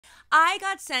I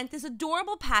got sent this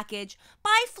adorable package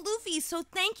by Floofies, so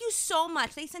thank you so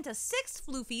much. They sent us 6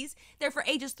 Floofies. They're for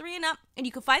ages 3 and up, and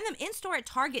you can find them in store at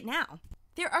Target now.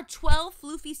 There are 12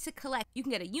 Floofies to collect. You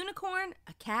can get a unicorn,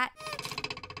 a cat.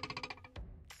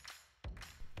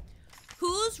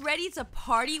 Who's ready to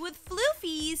party with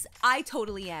Floofies? I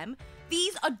totally am.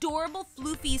 These adorable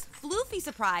Floofies Floofy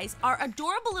Surprise are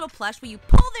adorable little plush where you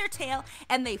pull their tail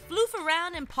and they floof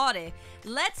around and party.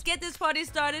 Let's get this party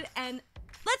started and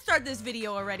let's start this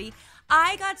video already.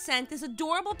 I got sent this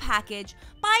adorable package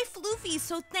by Floofies,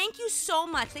 so thank you so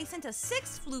much. They sent us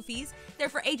 6 Floofies. They're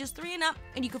for ages 3 and up,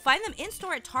 and you can find them in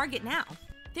store at Target now.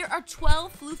 There are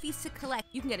 12 Floofies to collect.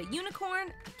 You can get a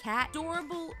unicorn, a cat,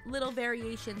 adorable little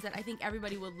variations that I think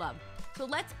everybody would love. So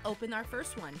let's open our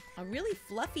first one. A really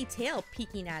fluffy tail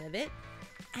peeking out of it,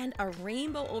 and a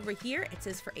rainbow over here. It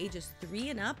says for ages 3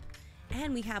 and up,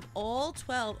 and we have all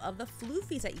 12 of the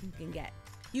Floofies that you can get.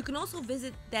 You can also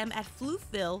visit them at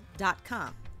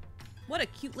floofville.com. What a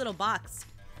cute little box.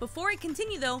 Before I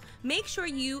continue though, make sure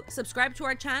you subscribe to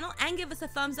our channel and give us a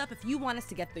thumbs up if you want us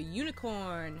to get the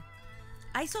unicorn.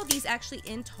 I saw these actually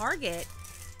in Target,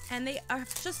 and they are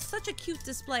just such a cute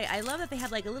display. I love that they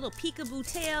have like a little peekaboo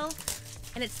tail,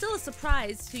 and it's still a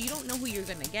surprise, so you don't know who you're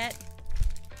gonna get.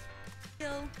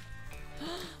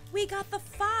 We got the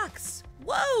fox!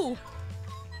 Whoa!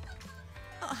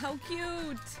 Oh, how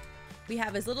cute! We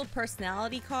have his little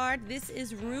personality card. This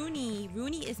is Rooney.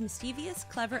 Rooney is mischievous,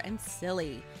 clever, and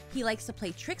silly. He likes to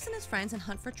play tricks on his friends and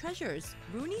hunt for treasures.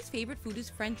 Rooney's favorite food is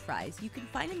French fries. You can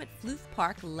find him at Floof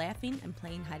Park laughing and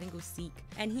playing hide and go seek.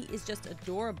 And he is just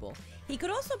adorable. He could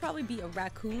also probably be a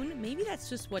raccoon. Maybe that's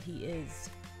just what he is.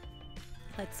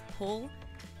 Let's pull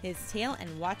his tail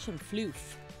and watch him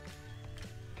floof.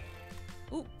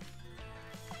 Ooh.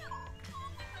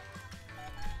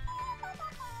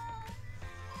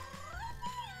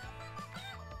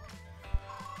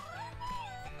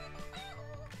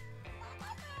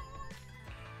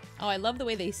 Oh, I love the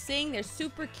way they sing. They're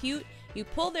super cute. You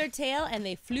pull their tail and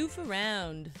they floof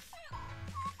around.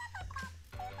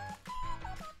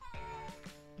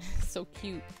 So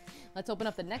cute. Let's open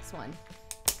up the next one.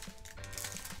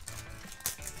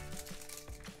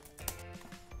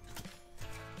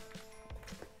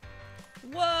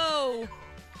 Whoa!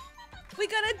 We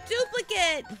got a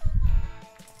duplicate!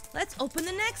 Let's open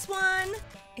the next one.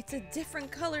 It's a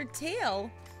different colored tail.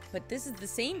 But this is the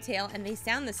same tail, and they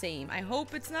sound the same. I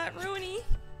hope it's not Rooney.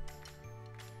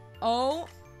 Oh,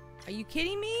 are you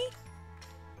kidding me?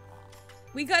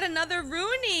 We got another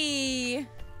Rooney.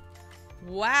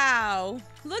 Wow,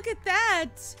 look at that.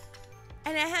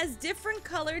 And it has different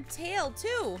colored tail,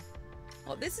 too.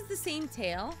 Well, this is the same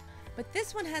tail, but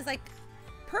this one has, like,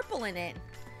 purple in it.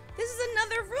 This is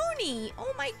another Rooney.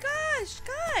 Oh, my gosh,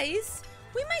 guys.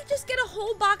 We might just get a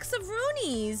whole box of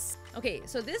Roonies. Okay,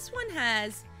 so this one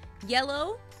has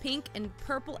yellow, pink, and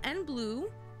purple and blue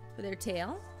for their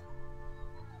tail.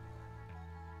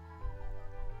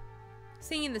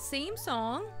 Singing the same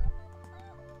song.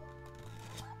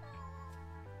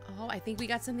 Oh, I think we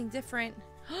got something different.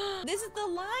 This is the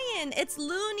lion. It's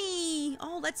Looney.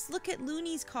 Oh, let's look at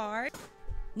Looney's card.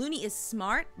 Looney is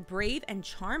smart, brave, and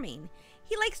charming.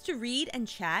 He likes to read and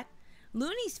chat.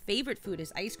 Looney's favorite food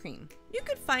is ice cream. You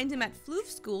could find him at Floof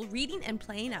School reading and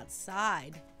playing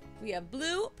outside. We have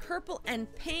blue, purple,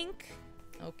 and pink.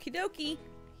 Okie dokie.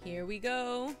 Here we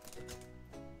go.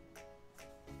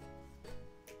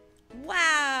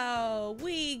 Wow,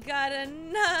 we got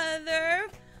another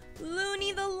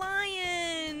Looney the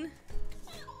lion.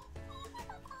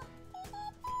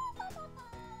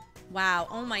 Wow,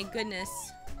 oh my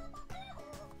goodness.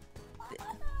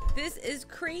 This is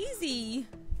crazy.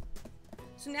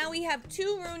 So now we have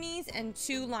 2 Roonies and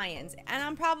 2 lions.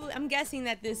 And I'm guessing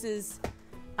that this is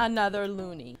another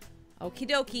Looney. Okie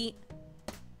dokie.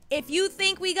 If you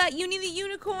think we got Uni the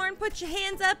Unicorn, put your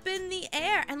hands up in the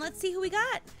air and let's see who we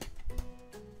got.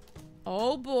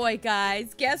 Oh boy,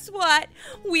 guys, guess what?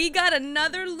 We got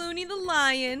another Looney the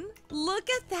Lion. Look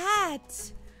at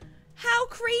that. How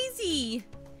crazy.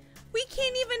 We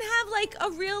can't even have like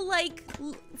a real like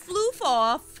floof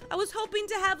off. I was hoping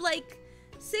to have like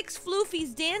 6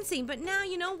 Floofies dancing, but now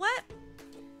you know what?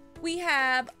 We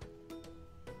have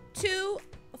 2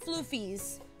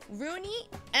 Floofies, Rooney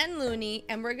and Looney,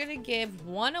 and we're gonna give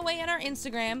one away on our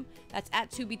Instagram, that's at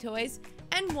Tubey Toys,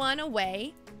 and one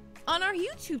away on our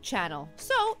YouTube channel.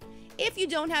 So if you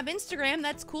don't have Instagram,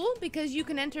 that's cool because you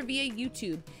can enter via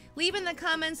YouTube. Leave in the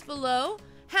comments below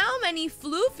how many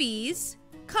Floofies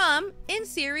come in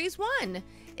series 1.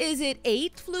 Is it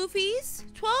 8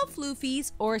 Floofies, 12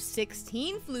 Floofies, or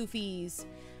 16 Floofies?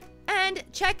 And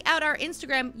check out our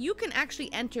Instagram. You can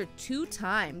actually enter 2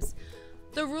 times.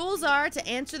 The rules are to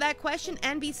answer that question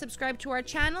and be subscribed to our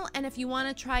channel. And if you want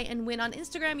to try and win on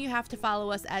Instagram, you have to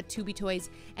follow us at Tubey Toys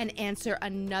and answer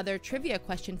another trivia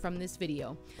question from this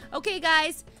video. Okay,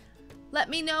 guys, let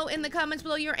me know in the comments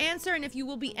below your answer and if you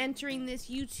will be entering this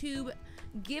YouTube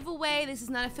giveaway. This is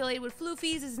not affiliated with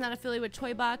Floofies. This is not affiliated with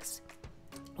Toy Box,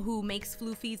 who makes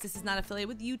Floofies. This is not affiliated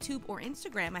with YouTube or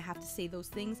Instagram. I have to say those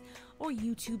things or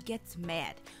YouTube gets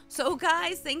mad. So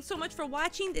guys, thanks so much for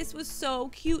watching. This was so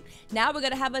cute. Now we're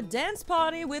gonna have a dance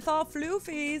party with all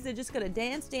Floofies. They're just gonna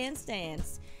dance, dance,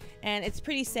 dance. And it's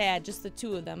pretty sad, just the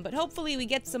 2 of them. But hopefully we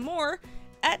get some more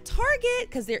at Target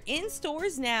because they're in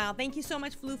stores now. Thank you so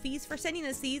much, Floofies, for sending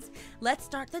us these. Let's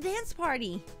start the dance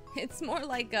party. It's more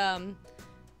like an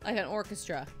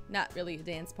orchestra, not really a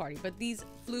dance party, but these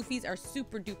Floofies are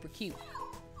super duper cute.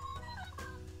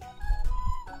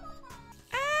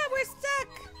 Ah, we're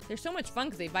stuck. They're so much fun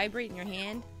because they vibrate in your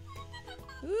hand.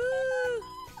 Woo!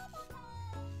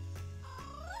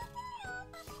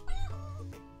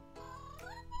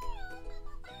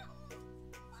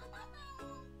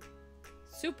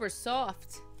 Super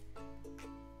soft.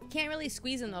 Can't really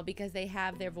squeeze them though because they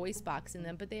have their voice box in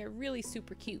them, but they are really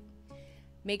super cute.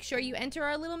 Make sure you enter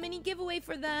our little mini giveaway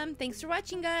for them. Thanks for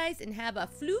watching, guys, and have a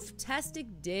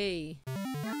floof-tastic day.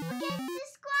 Don't forget to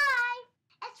subscribe.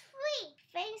 It's free.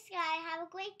 Thanks, guys. Have a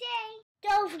great day.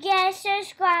 Don't forget to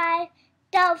subscribe.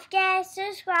 Don't forget to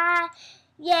subscribe.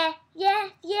 Yeah, yeah,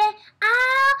 yeah.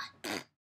 Ah.